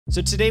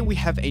So today we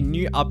have a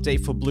new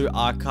update for Blue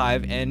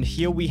Archive, and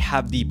here we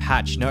have the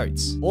patch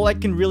notes. All I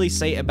can really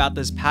say about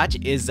this patch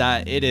is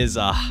that it is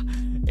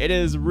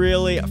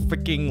really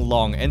freaking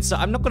long, and so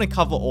I'm not going to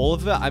cover all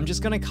of it. I'm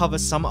just going to cover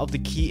some of the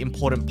key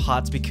important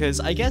parts because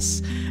I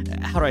guess,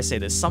 how do I say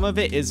this? Some of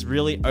it is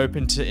really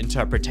open to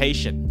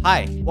interpretation.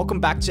 Hi, welcome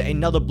back to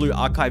another Blue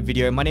Archive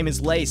video. My name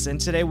is Lace, and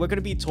today we're going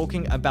to be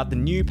talking about the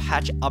new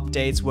patch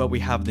updates where we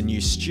have the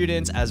new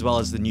students as well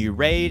as the new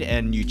raid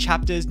and new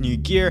chapters, new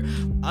gear.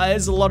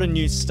 There's a lot of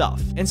new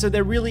stuff, and so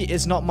there really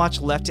is not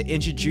much left to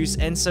introduce,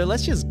 and so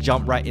let's just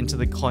jump right into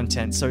the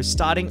content. So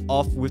starting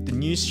off with the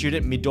new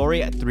student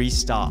Midori at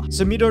 3-star.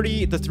 So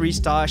Midori, the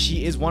 3-star,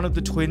 she is one of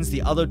the twins.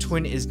 The other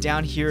twin is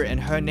down here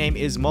and her name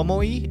is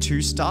Momoi,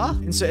 2-star.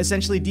 And so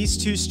essentially these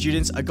two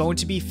students are going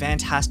to be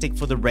fantastic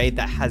for the raid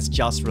that has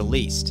just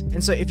released.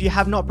 And so if you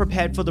have not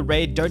prepared for the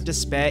raid, don't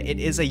despair. It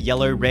is a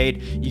yellow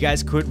raid. You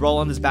guys could roll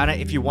on this banner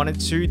if you wanted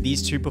to.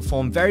 These two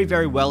perform very,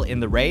 very well in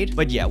the raid.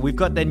 But yeah, we've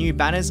got their new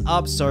banners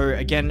up. So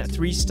again,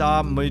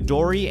 3-star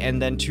Midori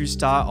and then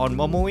 2-star on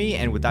Momoi.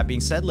 And with that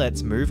being said,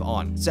 let's move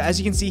on. So as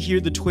you can see here,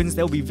 the twins,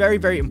 they'll be very,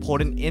 very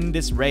important in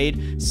this raid.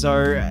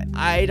 So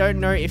I don't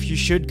know if you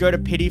should go to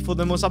pity for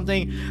them or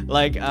something.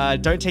 Like,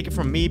 don't take it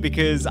from me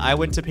because I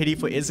went to pity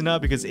for Izuna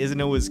because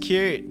Izuna was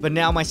cute. But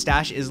now my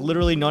stash is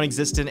literally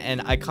non-existent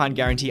and I can't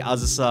guarantee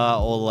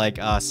Azusa or like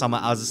Summer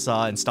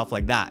Azusa and stuff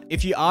like that.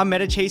 If you are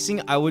meta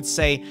chasing, I would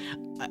say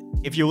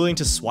if you're willing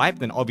to swipe,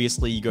 then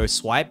obviously you go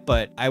swipe,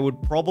 but I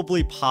would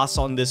probably pass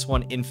on this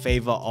one in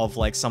favor of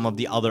like some of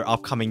the other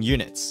upcoming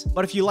units.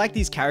 But if you like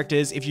these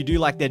characters, if you do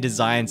like their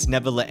designs,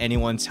 never let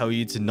anyone tell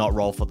you to not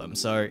roll for them.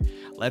 So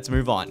let's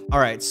move on. All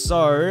right,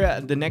 so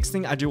the next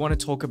thing I do want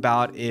to talk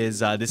about is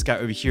this guy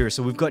over here.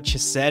 So we've got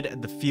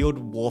Chesed, the field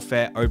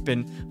warfare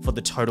open for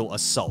the total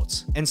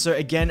assault. And so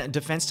again,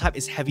 defense type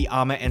is heavy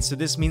armor. And so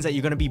this means that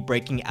you're going to be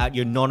breaking out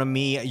your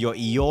Nonomi, your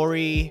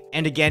Iori,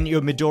 and again,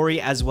 your Midori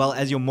as well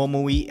as your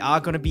Momoi are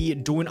going to be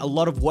doing a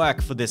lot of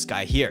work for this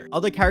guy here.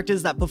 Other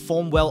characters that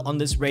perform well on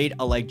this raid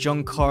are like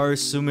Junko,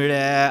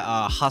 Sumire,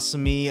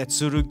 Hasumi,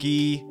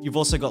 Tsurugi. You've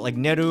also got like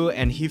Neru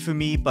and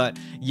Hifumi, but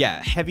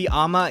yeah, heavy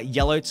armor,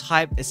 yellow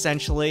type,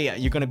 essentially,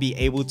 you're going to be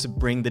able to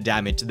bring the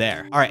damage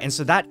there. All right, and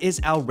so that is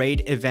our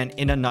raid event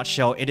in a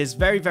nutshell. It is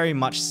very, very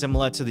much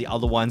similar to the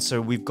other one. So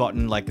we've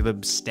gotten like the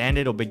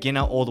standard or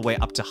beginner all the way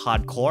up to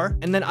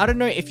hardcore. And then I don't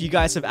know if you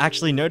guys have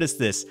actually noticed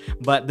this,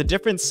 but the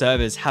different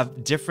servers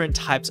have different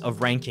types of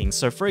rankings.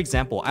 So for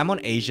example, I'm on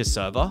Asia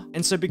server,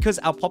 and so because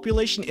our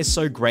population is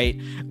so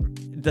great,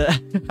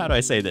 how do I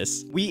say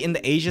this? We in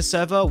the Asia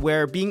server,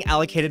 we're being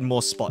allocated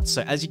more spots.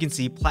 So as you can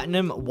see,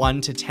 platinum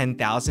 1 to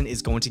 10,000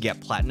 is going to get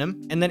platinum.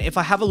 And then if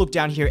I have a look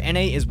down here, NA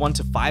is 1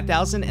 to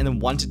 5,000 and then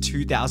 1 to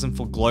 2,000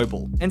 for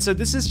global. And so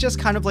this is just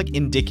kind of like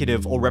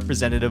indicative or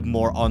representative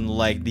more on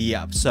like the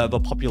server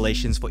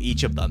populations for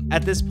each of them.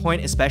 At this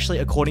point, especially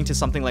according to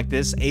something like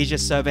this, Asia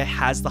server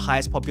has the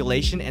highest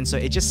population, and so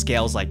it just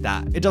scales like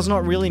that. It does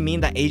not really mean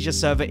that Asia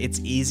server, it's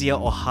easier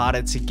or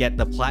harder to get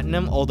the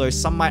platinum, although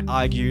some might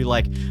argue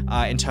like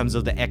in terms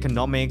of the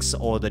economics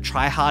or the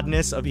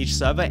try-hardness of each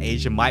server,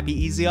 Asia might be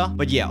easier.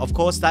 But yeah, of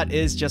course, that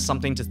is just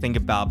something to think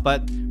about.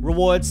 But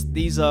rewards,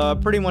 these are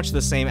pretty much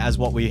the same as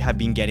what we have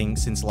been getting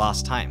since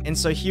last time. And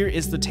so here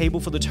is the table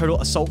for the total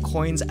assault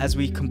coins as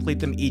we complete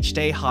them each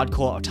day.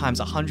 Hardcore times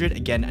 100.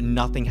 Again,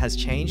 nothing has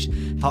changed.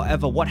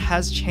 However, what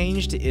has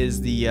changed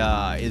is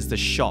the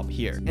shop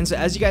here. And so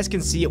as you guys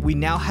can see, we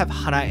now have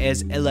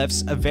Hanae's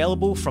LFs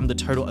available from the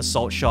total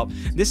assault shop.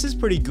 This is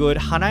pretty good.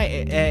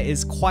 Hanae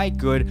is quite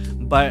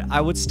good, but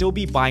I would still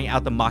be buying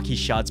out the Maki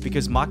shards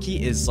because Maki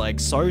is like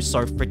so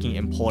freaking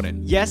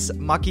important. Yes,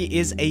 Maki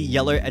is a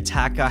yellow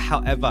attacker.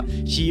 However,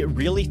 she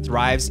really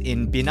thrives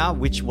in Bina,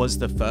 which was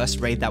the first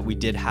raid that we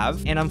did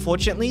have. And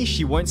unfortunately,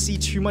 she won't see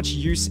too much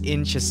use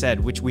in Chesed,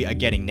 which we are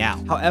getting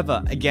now.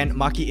 However, again,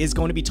 Maki is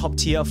going to be top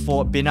tier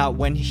for Bina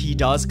when he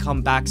does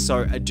come back,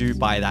 so I do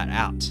buy that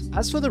out.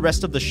 As for the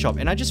rest of the shop,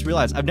 and I just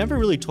realized I've never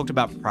really talked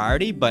about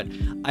priority, but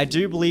I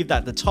do believe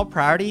that the top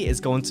priority is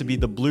going to be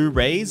the blue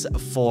rays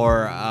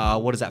for,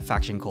 what is that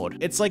faction called?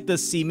 It's like the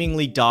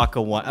seemingly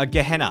darker one,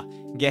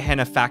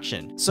 Gehenna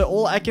faction. So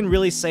all I can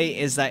really say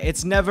is that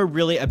it's never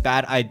really a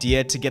bad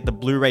idea to get the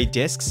Blu-ray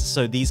discs,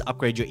 so these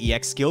upgrade your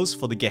EX skills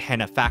for the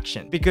Gehenna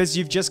faction, because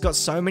you've just got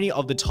so many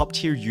of the top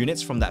tier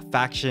units from that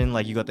faction,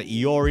 like you got the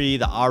Iori,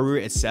 the Aru,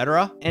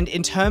 etc. And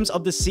in terms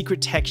of the secret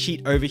tech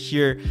sheet over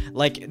here,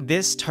 like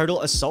this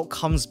total assault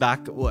comes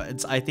back,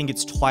 I think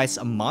it's twice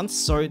a month,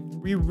 so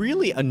we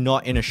really are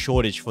not in a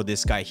shortage for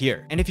this guy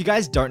here. And if you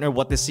guys don't know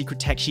what the secret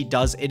tech sheet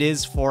does, it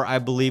is for, I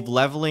believe,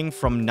 leveling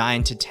from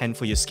 9 to 10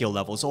 for your skill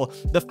levels, or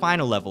the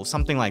final level,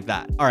 something like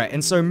that. All right,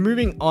 and so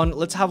moving on,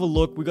 let's have a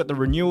look. We got the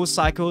renewal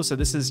cycle. So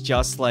this is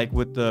just like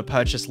with the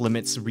purchase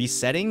limits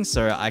resetting,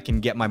 so I can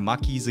get my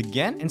Makis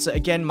again. And so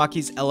again,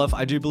 Makis LF,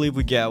 I do believe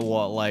we get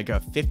what, like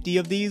 50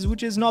 of these,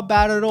 which is not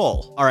bad at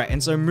all. All right,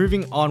 and so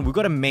moving on, we've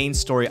got a main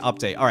story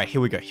update. All right,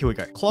 here we go.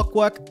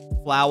 Clockwork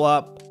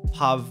Flower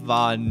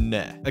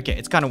Pavan. Okay,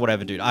 it's kind of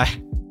whatever, dude.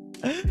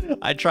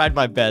 I tried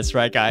my best,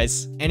 right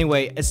guys?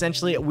 Anyway,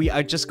 essentially we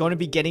are just going to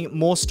be getting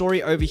more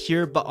story over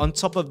here, but on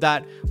top of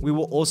that, we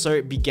will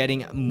also be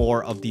getting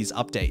more of these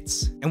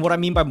updates. And what I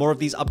mean by more of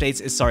these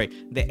updates is, sorry,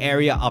 the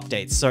area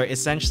updates. So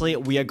essentially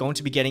we are going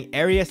to be getting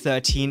Area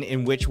 13,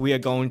 in which we are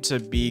going to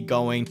be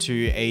going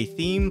to a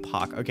theme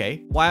park.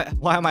 Okay, why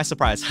am I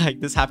surprised? Like,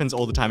 this happens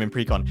all the time in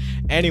Precon.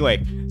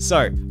 Anyway,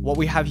 so what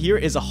we have here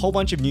is a whole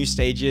bunch of new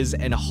stages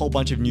and a whole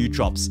bunch of new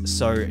drops.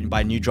 So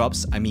by new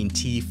drops, I mean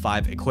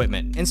T5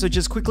 equipment. And so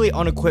just quickly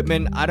on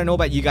equipment, I don't know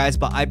about you guys,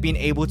 but I've been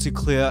able to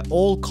clear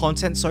all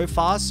content so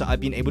far. So I've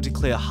been able to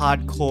clear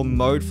hardcore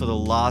mode for the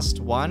last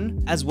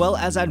one, as well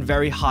as that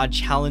very hard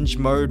challenge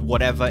mode,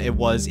 whatever it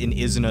was in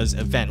Izuna's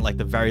event, like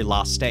the very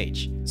last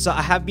stage. So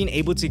I have been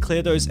able to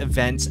clear those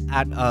events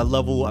at a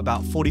level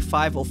about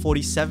 45 or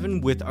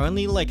 47 with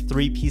only like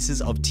 3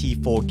 pieces of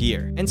T4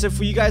 gear. And so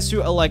for you guys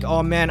who are like,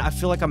 oh man, I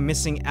feel like I'm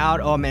missing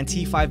out, oh man,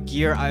 T5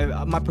 gear,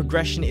 my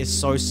progression is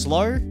so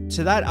slow.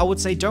 To that, I would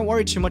say don't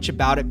worry too much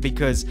about it,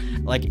 because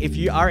like if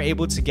you are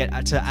able to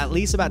get to at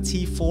least about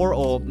T4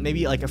 or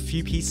maybe like a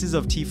few pieces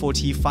of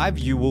T4, T5,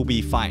 you will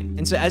be fine.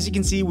 And so as you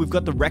can see, we've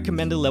got the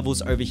recommended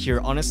levels over here.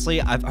 Honestly,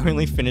 I've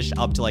only finished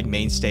up to like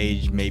main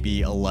stage,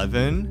 maybe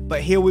 11.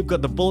 But here we've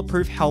got the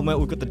bulletproof helmet,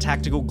 we've got the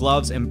tactical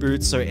gloves and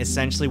boots. So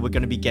essentially we're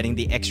going to be getting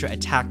the extra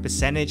attack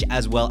percentage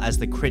as well as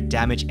the crit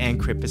damage and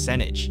crit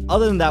percentage.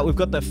 Other than that, we've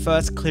got the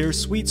first clear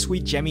sweet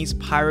Gemmies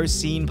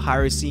pyrocene,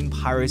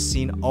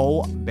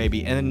 oh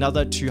baby, and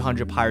another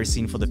 200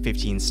 pyrocene for the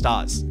 15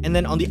 stars. And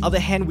then on the other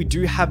hand, we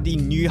do have the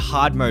new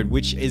hard mode,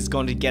 which is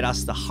going to get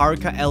us the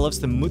Haruka Elves,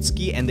 the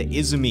Mutsuki, and the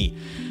Izumi.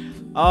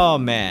 Oh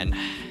man,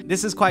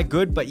 this is quite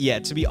good, but yeah,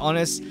 to be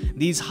honest,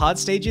 these hard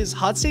stages,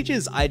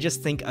 I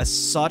just think are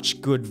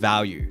such good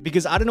value.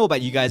 Because I don't know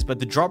about you guys, but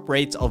the drop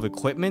rates of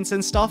equipments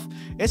and stuff,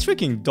 it's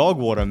freaking dog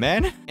water,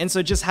 man. And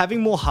so just having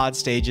more hard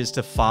stages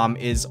to farm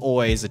is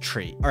always a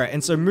treat. All right,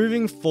 and so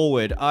moving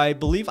forward, I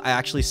believe I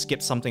actually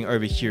skipped something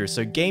over here.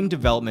 So game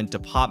development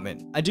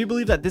department. I do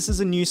believe that this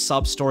is a new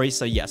sub-story.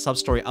 So yeah,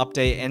 sub-story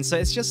update. And so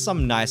it's just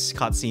some nice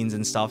cutscenes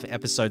and stuff,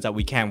 episodes that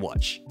we can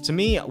watch. To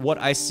me, what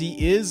I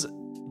see is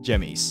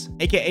Gemmies,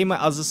 aka my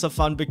Azusa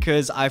fun,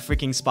 because I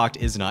freaking sparked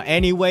Izuna.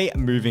 Anyway,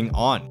 moving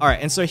on. All right,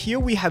 and so here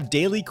we have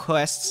daily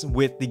quests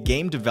with the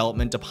game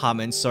development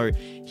department. So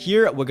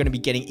here we're going to be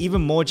getting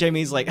even more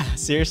Gemmies. Like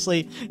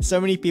seriously,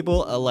 so many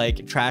people are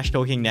like trash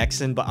talking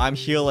Nexon, but I'm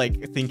here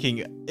like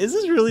thinking, is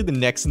this really the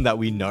Nexon that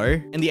we know?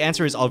 And the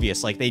answer is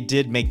obvious. Like they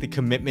did make the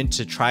commitment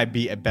to try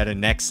be a better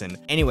Nexon.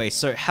 Anyway,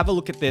 so have a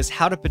look at this.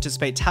 How to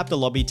participate, tap the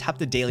lobby, tap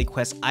the daily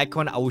quest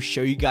icon. I will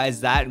show you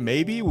guys that,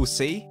 maybe we'll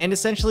see. And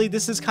essentially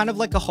this is kind of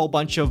like a whole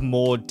bunch of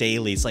more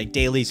dailies, like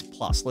dailies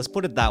plus, let's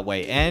put it that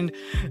way. And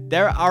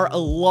there are a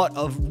lot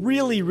of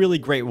really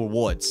great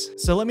rewards.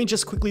 So let me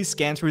just quickly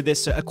scan through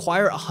this. So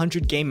acquire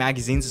 100 game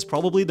magazines is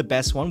probably the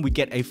best one. We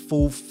get a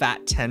full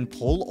fat 10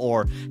 pull,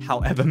 or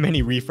however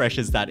many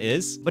refreshes that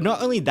is. But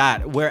not only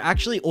that, we're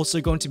actually also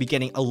going to be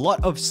getting a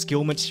lot of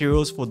skill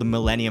materials for the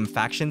Millennium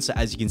faction. So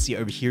as you can see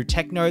over here,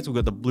 tech nodes, we've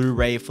got the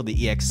Blu-ray for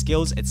the EX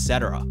skills,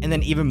 etc. And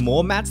then even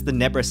more mats, the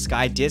Nebra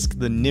Sky Disc,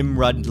 the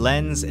Nimrod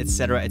lens,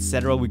 etc,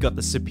 etc. We got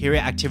the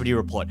Superior Activity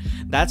Report.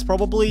 That's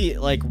probably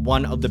like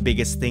one of the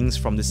biggest things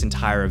from this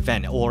entire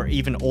event, or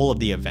even all of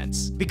the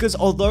events. Because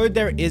although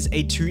there is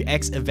a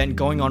 2x event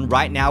going on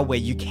right now where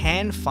you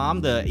can farm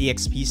the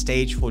EXP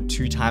stage for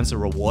 2 times the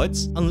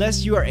rewards,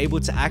 unless you are able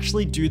to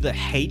actually do the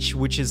H,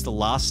 which is the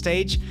last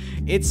stage,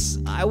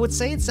 I would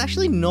say it's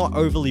actually not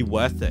overly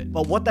worth it.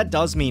 But what that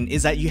does mean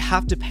is that you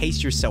have to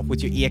pace yourself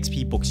with your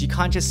EXP books. You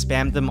can't just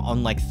spam them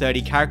on like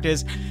 30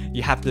 characters,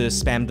 you have to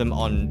spam them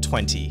on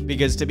 20.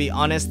 Because to be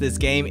honest, this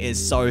game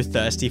is so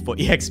thirsty for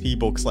EXP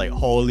books, like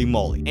holy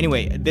moly.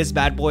 Anyway, this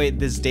bad boy,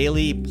 this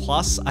daily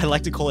plus, I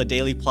like to call it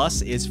daily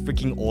plus, is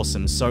freaking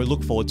awesome. So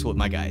look forward to it,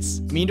 my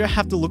guys. I mean, you don't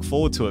have to look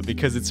forward to it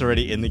because it's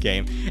already in the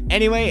game.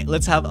 Anyway,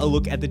 let's have a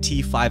look at the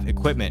T5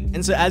 equipment.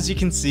 And so as you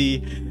can see,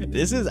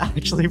 this is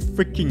actually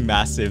freaking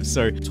massive.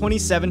 So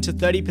 27 to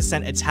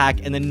 30%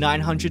 attack, and then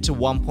 900 to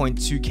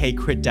 1.2k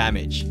crit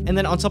damage. And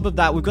then on top of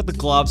that, we've got the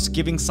gloves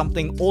giving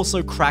something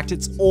also cracked.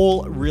 It's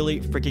all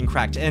really freaking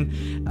cracked.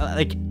 And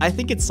like, I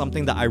think it's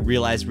something that I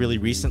realized really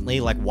recently,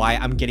 like why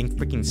I'm getting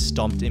freaking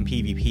stomped in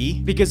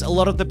PvP, because a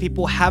lot of the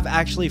people have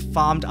actually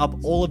farmed up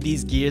all of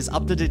these gears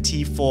up to the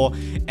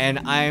T4, and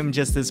I am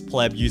just this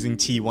pleb using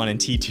T1 and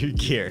T2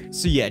 gear.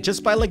 So yeah,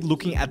 just by like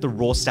looking at the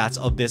raw stats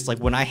of this, like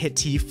when I hit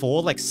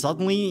T4, like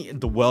suddenly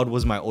the world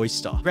was my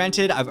oyster.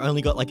 Granted, I've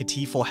only got like a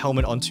T4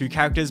 helmet on 2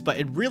 characters, but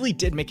it really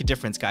did make a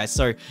difference, guys.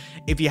 So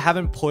if you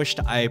haven't pushed,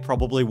 I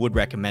probably would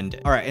recommend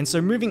it. All right, and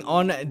so moving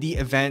on the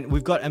event,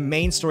 we've got a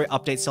main story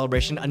update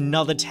celebration,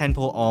 another 10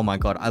 pull. Oh my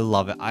god, I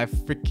love it. I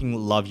freaking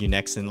love you,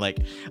 Nexon. Like,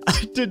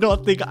 I did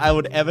not think I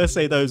would ever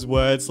say those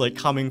words, like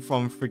coming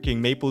from freaking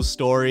Maple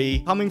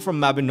Story, coming from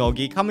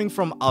Mabinogi, coming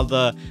from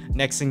other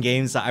Nexon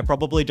games that I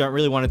probably don't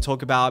really want to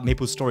talk about.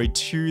 Maple Story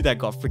 2 that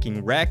got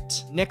freaking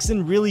wrecked.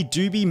 Nexon really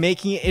do be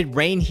making it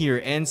rain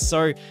here, and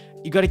so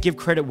you gotta give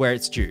credit where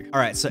it's due. All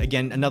right, so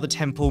again, another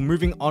 10 pull.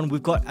 Moving on,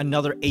 we've got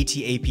another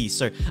 80 AP.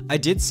 So I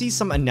did see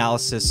some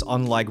analysis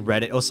on like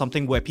Reddit or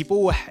something where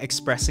people were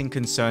expressing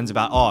concerns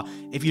about, oh,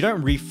 if you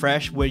don't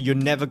refresh, where you're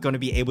never gonna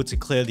be able to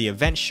clear the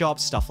event shop,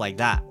 stuff like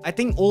that. I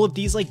think all of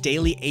these like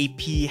daily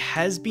AP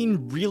has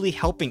been really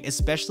helping,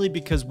 especially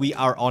because we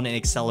are on an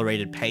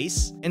accelerated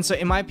pace. And so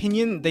in my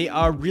opinion, they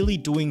are really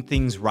doing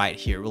things right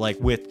here, like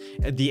with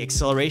the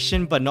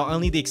acceleration, but not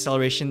only the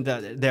acceleration,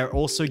 that they're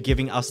also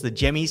giving us the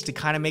Gemmies to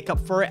kind of make up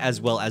for it,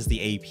 as well as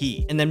the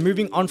AP. And then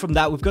moving on from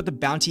that, we've got the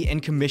bounty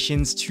and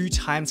commissions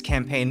 2x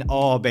campaign.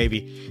 Oh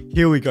baby,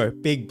 here we go.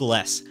 Big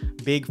bless.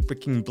 Big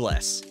freaking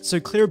bless. So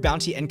clear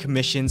bounty and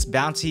commissions.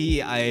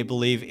 Bounty, I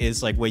believe,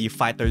 is like where you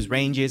fight those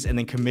ranges, and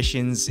then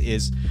commissions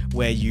is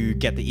where you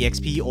get the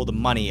EXP or the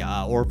money,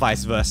 or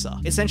vice versa.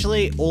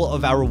 Essentially, all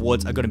of our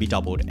rewards are going to be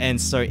doubled. And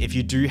so if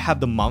you do have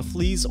the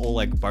monthlies or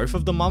like both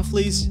of the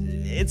monthlies,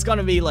 it's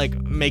gonna be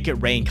like make it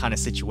rain kind of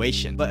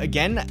situation. But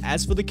again,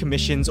 as for the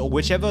commissions or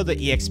whichever the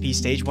EXP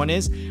stage one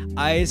is,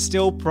 I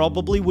still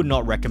probably would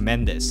not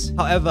recommend this.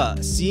 However,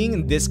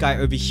 seeing this guy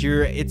over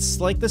here, it's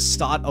like the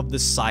start of the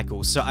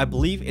cycle. So I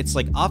believe it's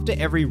like after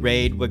every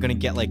raid, we're gonna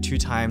get like 2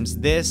 times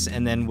this,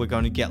 and then we're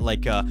gonna get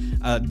like a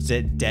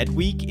dead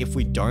week if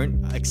we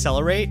don't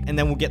accelerate, and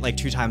then we'll get like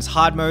 2 times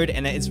hard mode.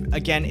 And it's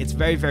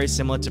very, very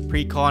similar to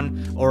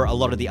pre-con or a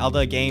lot of the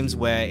other games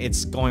where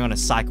it's going on a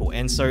cycle.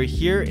 And so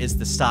here is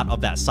the start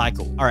of that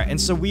cycle. All right, and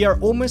so we are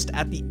almost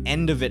at the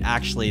end of it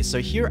actually. So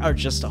here are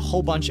just a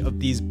whole bunch of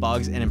these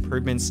bugs and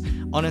improvements.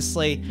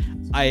 Honestly,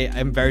 I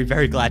am very,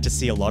 very glad to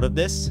see a lot of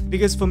this,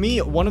 because for me,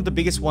 one of the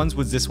biggest ones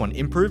was this one: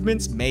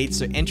 improvements made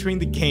so entering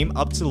the game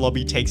up to the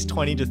lobby takes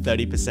 20 to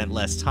 30%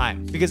 less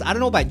time. Because I don't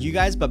know about you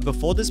guys, but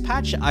before this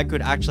patch, I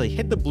could actually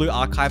hit the blue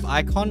archive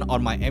icon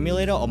on my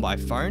emulator on my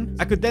phone.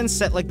 I could then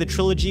set like the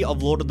trilogy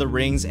of Lord of the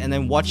Rings and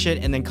then watch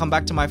it, and then come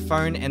back to my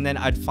phone, and then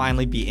I'd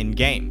finally be in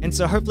game. And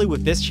so hopefully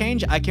with this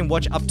change, I can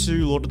watch up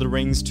to Lord of the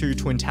Rings 2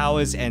 Twin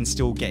Towers and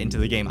still get into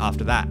the game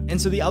after that.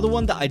 And so the other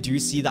one that I do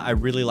see that I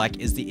really like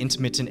is the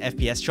intermittent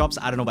FPS drops.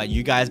 I don't know about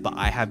you guys, but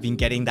I have been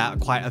getting that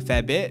quite a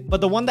fair bit.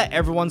 But the one that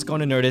everyone's going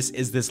to notice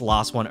is this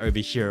last one over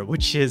here,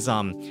 which is,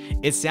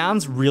 it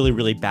sounds really,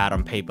 really bad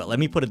on paper. Let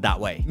me put it that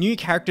way. New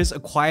characters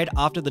acquired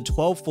after the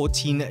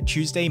 12/14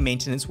 Tuesday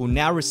maintenance will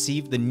now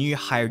receive the new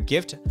higher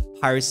gift,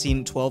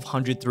 Pyrocene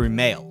 1200 through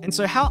mail. And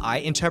so how I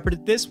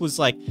interpreted this was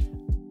like,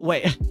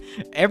 wait,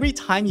 every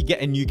time you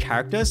get a new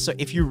character, so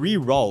if you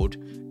re-rolled,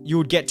 you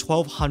would get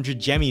 1200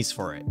 Gemmies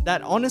for it.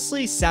 That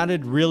honestly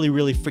sounded really,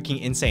 really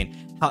freaking insane.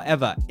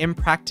 However, in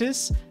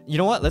practice, you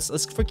know what? Let's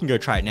freaking go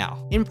try it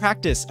now. In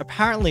practice,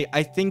 apparently,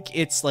 I think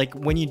it's like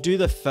when you do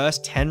the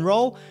first 10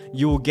 roll,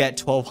 you will get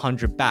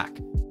 1200 back,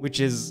 which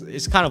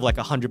is kind of like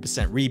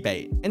 100%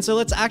 rebate. And so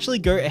let's actually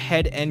go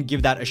ahead and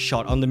give that a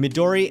shot on the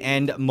Midori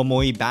and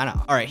Momoi banner.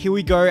 All right, here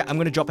we go. I'm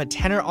gonna drop a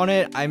tenner on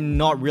it. I'm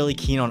not really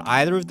keen on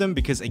either of them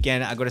because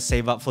again, I gotta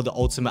save up for the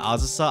ultimate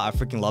Azusa. I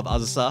freaking love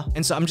Azusa.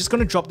 And so I'm just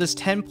gonna drop this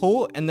 10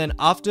 pull, and then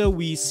after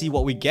we see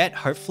what we get,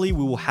 hopefully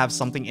we will have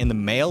something in the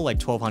mail, like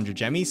 1200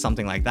 Gemmies,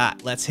 something like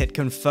that. Let's hit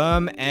confirm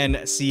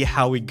and see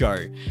how we go.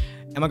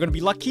 Am I gonna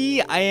be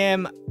lucky? I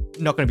am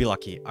not gonna be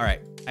lucky. All right,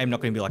 I'm not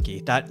gonna be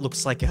lucky. That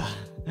looks like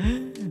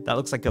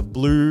a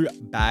blue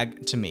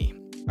bag to me.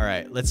 All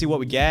right, let's see what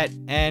we get.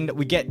 And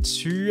we get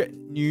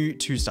 2 new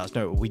 2 stars.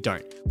 No, we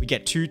don't. We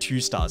get 2 2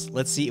 stars.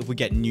 Let's see if we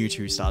get new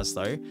 2 stars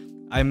though.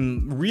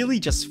 I'm really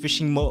just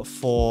fishing more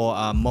for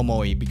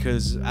Momoi,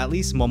 because at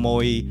least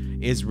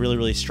Momoi is really,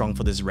 really strong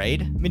for this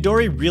raid.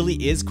 Midori really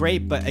is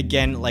great, but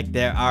again, like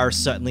there are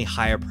certainly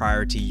higher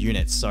priority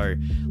units. So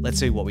let's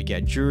see what we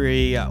get.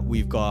 Juri,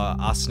 we've got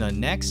Asuna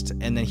next,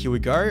 and then here we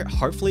go.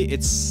 Hopefully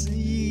it's,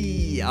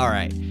 all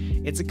right.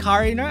 It's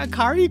Akari. No,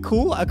 Akari,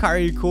 cool.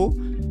 Akari, cool.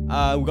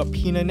 We've got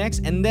Pina next,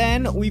 and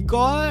then we've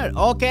got,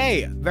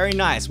 okay, very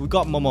nice. We've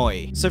got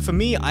Momoi. So for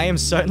me, I am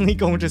certainly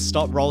going to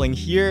stop rolling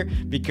here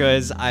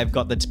because I've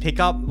got the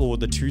pickup, or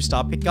the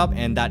 2-star pickup,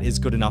 and that is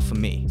good enough for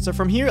me. So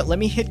from here, let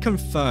me hit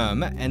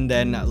confirm, and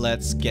then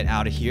let's get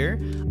out of here.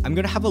 I'm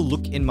gonna have a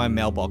look in my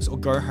mailbox, or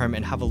go home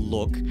and have a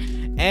look,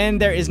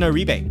 and there is no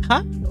rebate.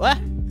 Huh?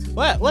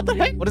 What the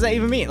heck? What does that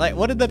even mean? Like,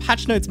 what did the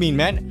patch notes mean,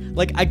 man?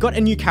 Like, I got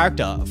a new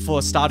character.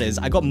 For starters,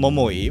 I got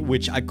Momoi,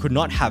 which I could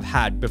not have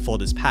had before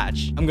this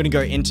patch. I'm gonna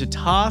go into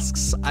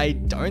tasks. I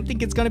don't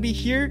think it's gonna be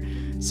here.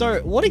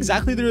 So what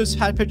exactly do those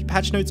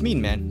patch notes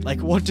mean, man?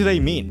 Like, what do they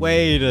mean?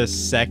 Wait a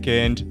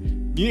second.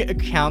 New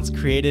accounts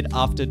created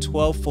after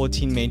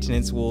 12/14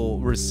 maintenance will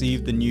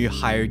receive the new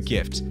higher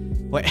gift.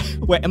 Wait,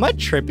 am I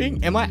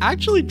tripping? Am I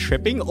actually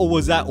tripping, or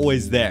was that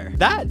always there?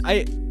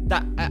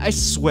 I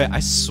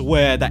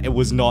swear that it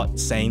was not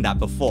saying that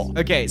before.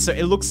 Okay, so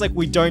it looks like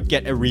we don't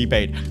get a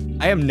rebate.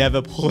 I am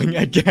never pulling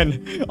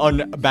again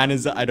on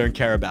banners that I don't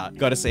care about.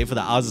 Gotta say for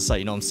the Azusa,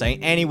 you know what I'm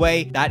saying?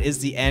 Anyway, that is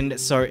the end.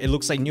 So it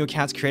looks like new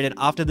accounts created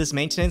after this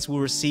maintenance will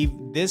receive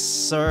this.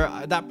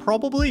 So that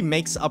probably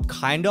makes up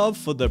kind of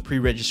for the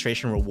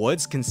pre-registration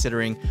rewards,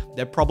 considering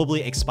they're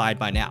probably expired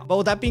by now. But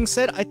with that being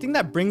said, I think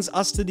that brings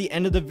us to the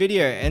end of the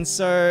video. And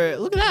so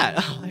look at that.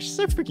 Oh, it's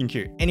so freaking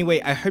cute.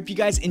 Anyway, I hope you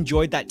guys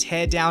enjoyed that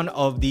teardown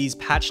of these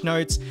patch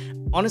notes.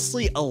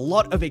 Honestly, a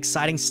lot of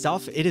exciting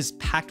stuff. It is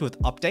packed with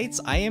updates.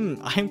 I am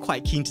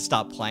quite keen to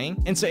start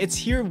playing. And so it's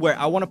here where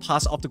I want to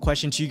pass off the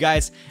question to you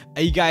guys.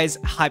 Are you guys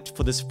hyped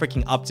for this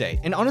freaking update?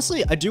 And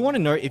honestly, I do want to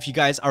know if you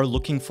guys are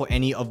looking for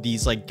any of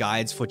these like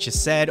guides for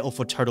Chesed or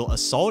for Total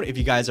Assault, if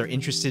you guys are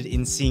interested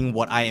in seeing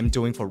what I am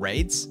doing for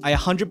raids. I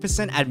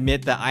 100%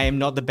 admit that I am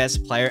not the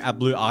best player at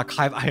Blue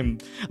Archive. I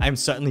am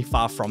certainly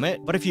far from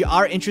it. But if you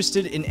are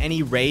interested in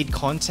any raid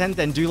content,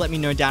 then do let me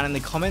know down in the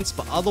comments.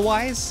 But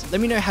otherwise, let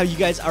me know how you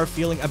guys are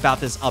feeling about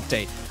this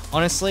update.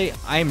 Honestly,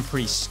 I am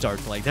pretty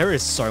stoked. Like, there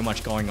is so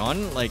much going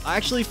on. Like, I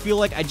actually feel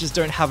like I just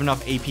don't have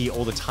enough AP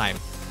all the time.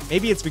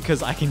 Maybe it's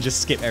because I can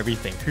just skip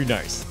everything, who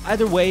knows.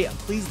 Either way,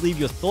 please leave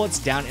your thoughts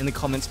down in the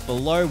comments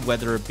below,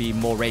 whether it be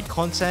more raid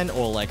content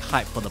or like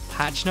hype for the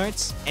patch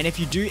notes. And if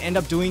you do end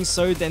up doing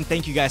so, then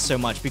thank you guys so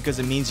much, because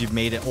it means you've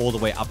made it all the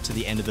way up to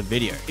the end of the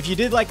video. If you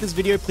did like this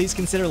video, please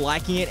consider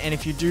liking it. And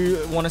if you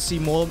do want to see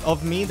more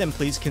of me, then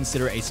please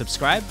consider a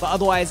subscribe. But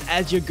otherwise,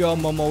 as your girl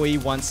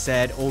Momoi once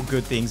said, all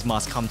good things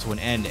must come to an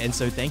end. And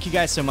so thank you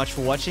guys so much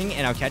for watching,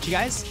 and I'll catch you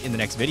guys in the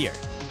next video.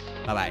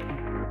 Bye bye.